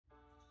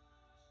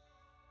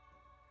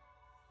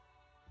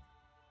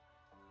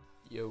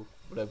Yo,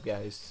 what up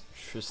guys,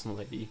 Tristan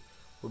Lady.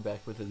 We're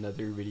back with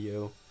another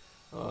video.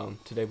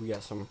 Today we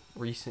got some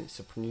recent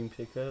Supreme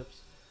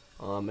pickups.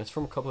 It's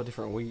from a couple of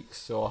different weeks,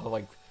 so I'll have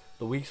like,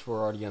 the weeks were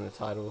already on the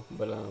title,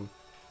 but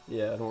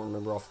yeah, I don't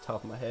remember off the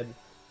top of my head.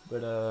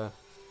 But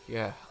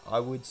yeah, I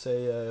would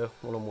say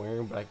what I'm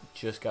wearing, but I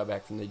just got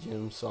back from the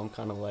gym, so I'm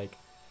kind of like,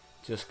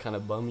 just kind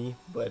of bummy.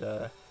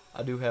 But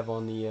I do have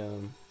on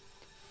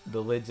the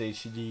Lids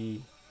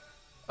HD.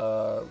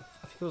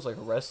 I think it was like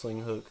a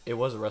wrestling hook. It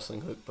was a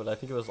wrestling hook, but I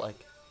think it was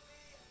like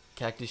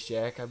Cactus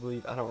Jack, I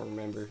believe. I don't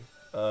remember,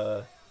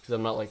 because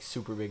I'm not like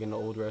super big into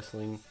old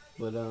wrestling.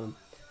 But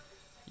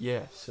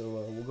yeah.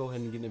 So we'll go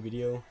ahead and get in the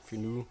video. If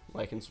you're new,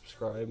 like and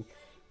subscribe.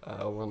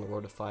 We're on the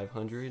road to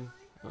 500.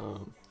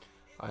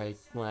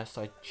 Last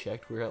I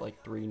checked, we were at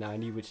like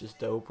 390, which is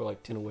dope. We're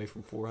like 10 away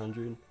from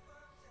 400.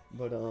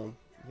 But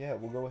yeah,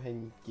 we'll go ahead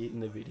and get in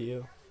the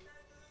video.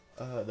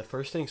 The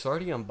first thing, so I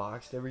already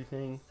unboxed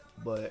everything,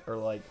 but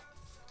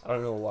I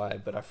don't know why,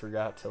 but I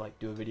forgot to like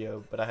do a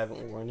video, but I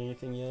haven't worn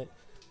anything yet.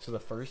 So the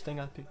first thing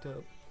I picked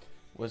up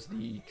was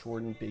the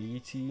Jordan Big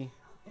ET.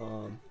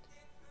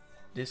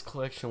 This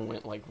collection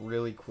went like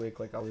really quick.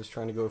 Like I was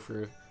trying to go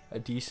for a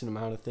decent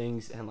amount of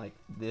things, and like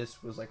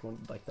this was like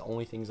the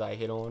only things I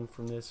hit on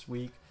from this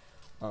week.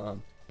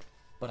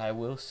 But I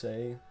will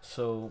say,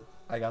 so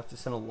I got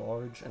this in a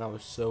large, and I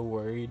was so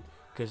worried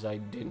because I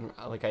didn't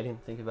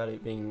think about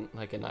it being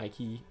like a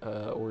Nike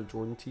or a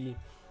Jordan tee.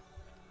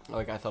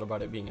 Like I thought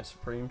about it being a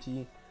Supreme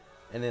tee,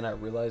 and then I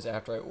realized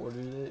after I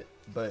ordered it,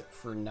 but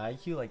for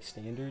Nike like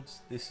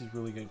standards, this is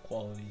really good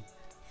quality.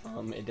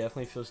 It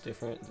definitely feels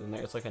different than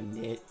there. It's like a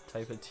knit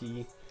type of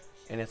tee,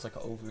 and it's like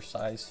an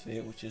oversized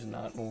fit, which is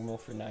not normal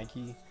for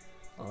Nike.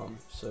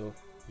 So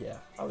yeah,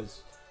 I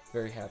was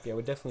very happy. I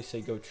would definitely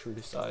say go true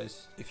to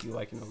size if you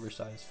like an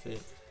oversized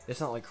fit. It's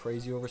not like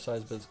crazy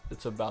oversized, but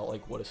it's about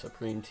like what a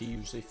Supreme tee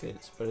usually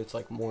fits, but it's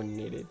like more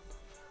knitted.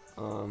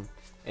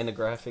 And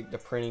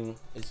the printing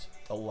is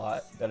a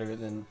lot better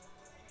than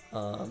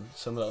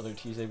some of the other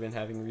tees they've been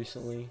having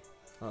recently.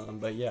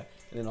 But yeah,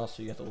 and then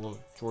also you got the little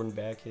Jordan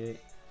back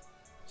hit.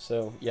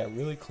 So yeah,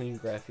 really clean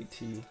graphic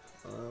tee.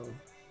 I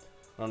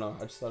don't know,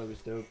 I just thought it was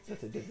dope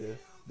that they did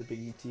the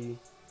Big ET.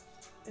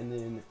 And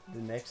then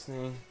the next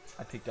thing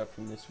I picked up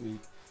from this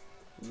week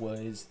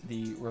was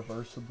the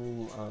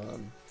reversible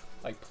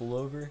like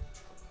pullover.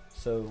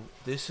 So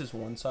this is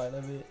one side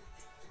of it,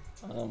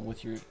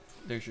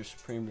 there's your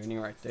Supreme branding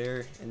right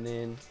there, and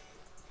then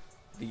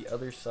the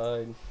other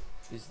side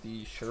is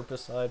the Sherpa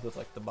side with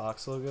like the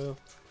box logo,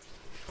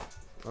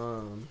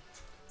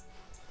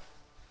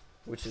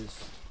 which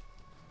is,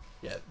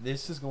 yeah,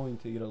 this is going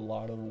to get a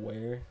lot of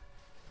wear.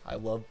 I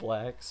love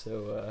black,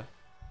 so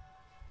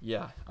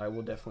yeah, I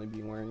will definitely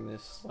be wearing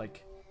this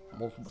like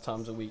multiple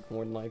times a week,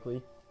 more than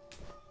likely.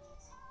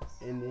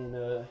 And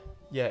then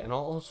yeah, and I'll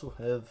also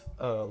have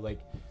like,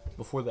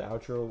 before the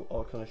outro,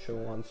 I'll kind of show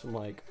on some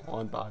like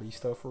on body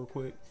stuff real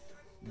quick.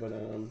 But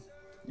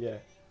yeah,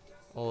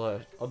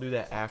 I'll do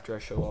that after I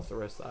show off the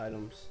rest of the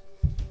items.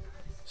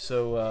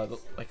 So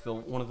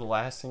one of the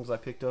last things I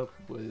picked up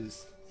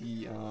was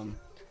the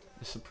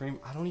Supreme.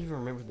 I don't even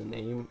remember the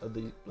name of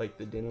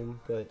the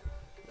denim, but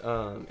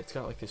it's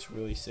got like this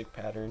really sick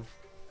pattern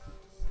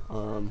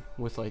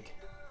with like,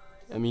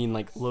 I mean,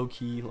 like low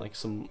key like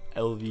some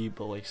LV,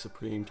 but like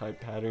Supreme type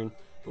pattern,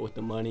 but with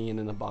the money and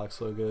then the box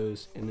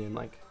logos, and then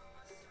like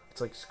it's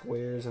like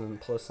squares and then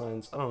plus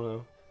signs. I don't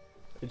know.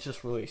 It's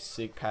just really a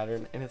sick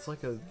pattern, and it's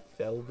like a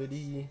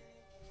velvety,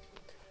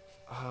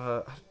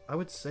 I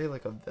would say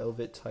like a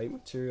velvet type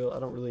material. I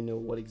don't really know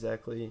what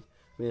exactly. I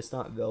mean, it's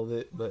not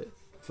velvet, but it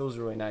feels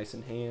really nice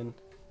in hand.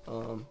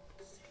 And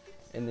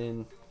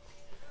then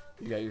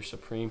you got your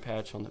Supreme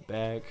patch on the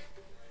back.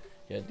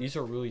 Yeah, these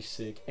are really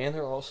sick, and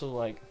they're also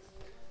like,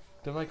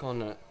 they're like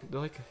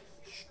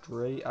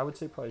straight. I would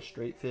say probably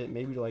straight fit,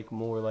 maybe like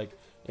more like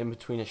in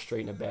between a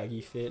straight and a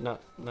baggy fit.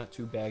 Not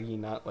too baggy,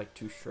 not like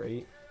too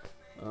straight.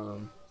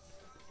 Oh,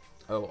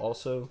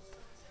 also,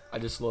 I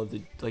just love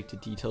the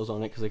details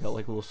on it, because they got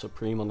like a little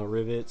Supreme on the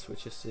rivets,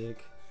 which is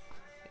sick,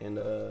 and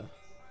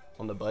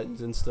on the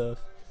buttons and stuff.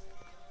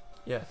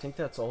 Yeah, I think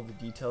that's all the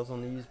details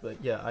on these. But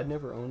yeah, I'd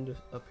never owned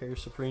a pair of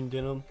Supreme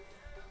denim,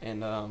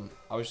 and I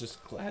was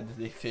just glad that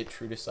they fit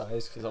true to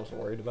size, because I was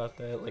worried about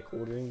that, like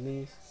ordering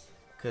these,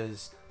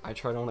 because I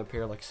tried on a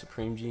pair of like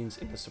Supreme jeans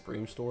in the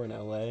Supreme store in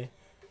LA,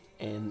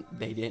 and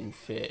they didn't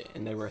fit,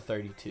 and they were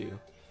 32.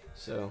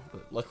 So,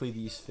 but luckily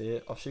these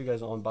fit. I'll show you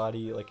guys on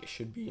body like it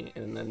should be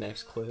in the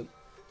next clip.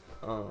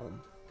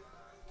 And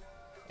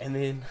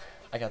then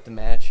I got the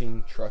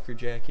matching trucker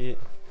jacket,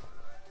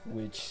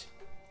 which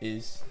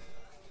is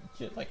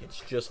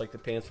it's just like the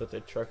pants with the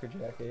trucker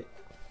jacket,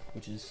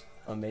 which is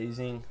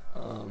amazing.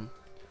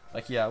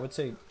 Like, yeah, I would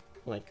say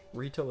like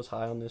retail was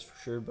high on this for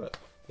sure, but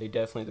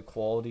the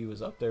quality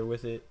was up there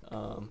with it.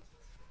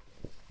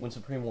 When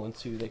Supreme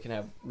wants to, they can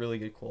have really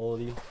good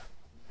quality.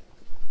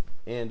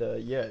 And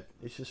yeah,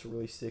 it's just a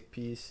really sick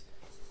piece.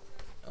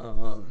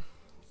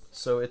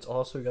 So it's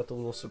also got the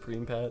little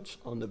Supreme patch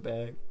on the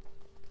back,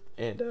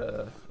 and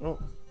I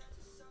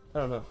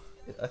don't know,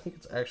 I think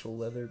it's actual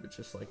leather, but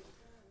just like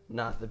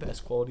not the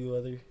best quality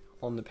leather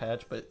on the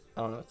patch. But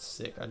I don't know, it's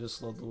sick. I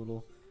just love the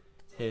little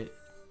hit.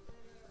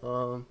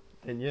 And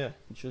yeah,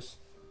 just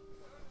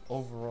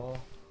overall,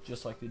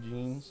 just like the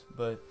jeans,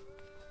 but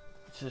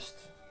just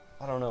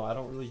I don't know. I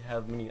don't really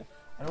have many.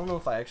 I don't know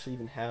if I actually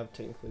even have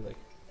technically like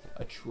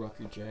a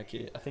trucker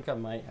jacket. I think I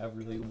might have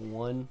really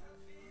one,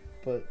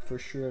 but for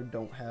sure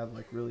don't have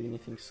like really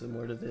anything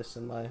similar to this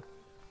in my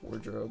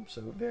wardrobe.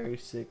 So very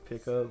sick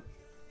pickup.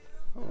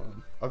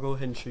 I'll go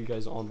ahead and show you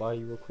guys on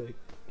body real quick,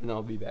 and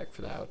I'll be back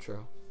for the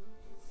outro.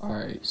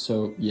 Alright,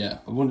 so yeah,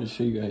 I wanted to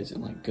show you guys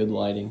in like good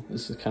lighting.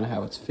 This is kind of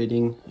how it's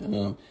fitting.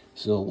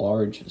 This is a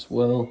large as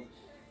well.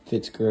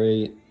 Fits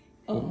great.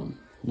 A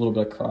little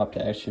bit of cropped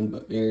action,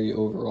 but very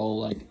overall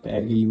like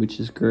baggy, which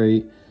is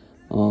great.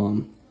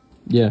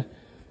 Yeah,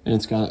 and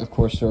it's got, of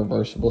course, the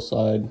reversible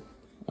side.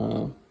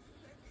 And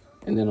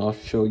then I'll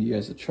show you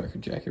guys the trucker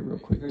jacket real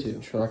quick too.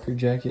 Trucker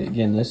jacket,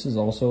 again, this is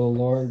also a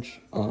large.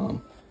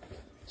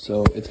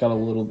 So it's got a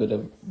little bit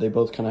of, they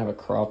both kind of have a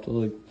cropped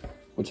look,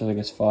 which I think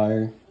is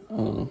fire.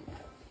 But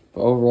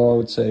overall, I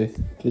would say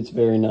it's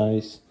very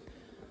nice.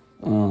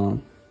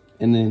 And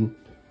then,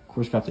 of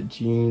course, got the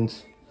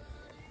jeans,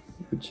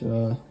 which,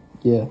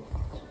 yeah,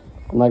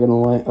 I'm not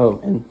gonna lie. Oh,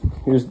 and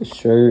here's the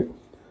shirt.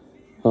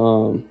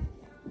 So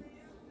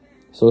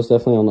it's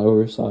definitely on the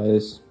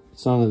oversized.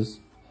 It's not as,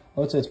 I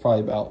would say it's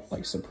probably about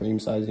like Supreme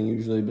sizing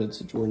usually, but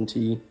it's a Jordan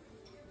tee.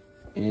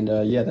 And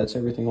yeah, that's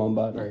everything on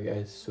body. Alright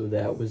guys, so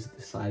that was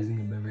the sizing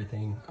of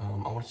everything. I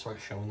want to start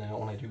showing that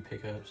when I do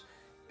pickups,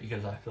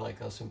 because I feel like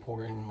that's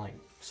important, like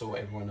so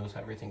everyone knows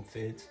how everything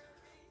fits.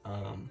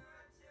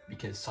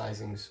 Because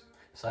sizing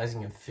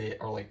and fit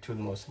are like two of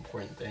the most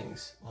important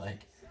things, like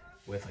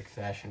with like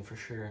fashion for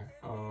sure.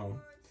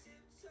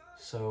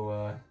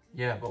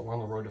 Yeah, but we're on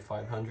the road to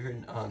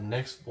 500.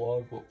 Next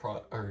vlog will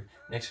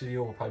next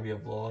video will probably be a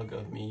vlog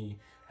of me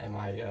and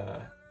my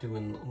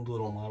doing a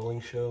little modeling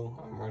show,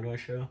 runway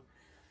show.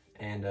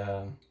 And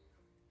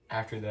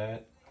after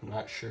that, I'm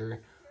not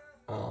sure.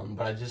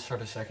 But I just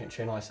started a second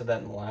channel. I said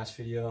that in the last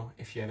video.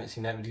 If you haven't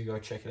seen that video, go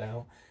check it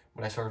out.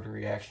 But I started a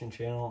reaction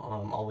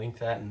channel. I'll link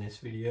that in this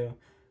video.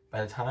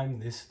 By the time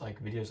this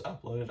video is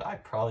uploaded, I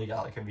probably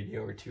got like a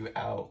video or two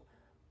out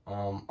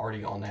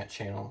already on that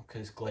channel,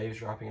 because Glaive's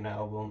dropping an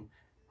album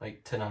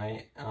like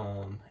tonight,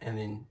 and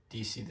then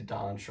DC the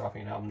Don's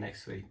dropping an album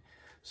next week.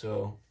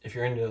 So if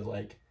you're into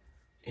like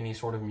any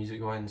sort of music,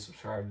 go ahead and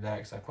subscribe to that,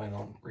 because I plan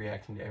on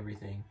reacting to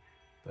everything.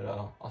 But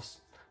I'll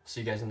see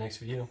you guys in the next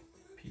video.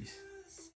 Peace.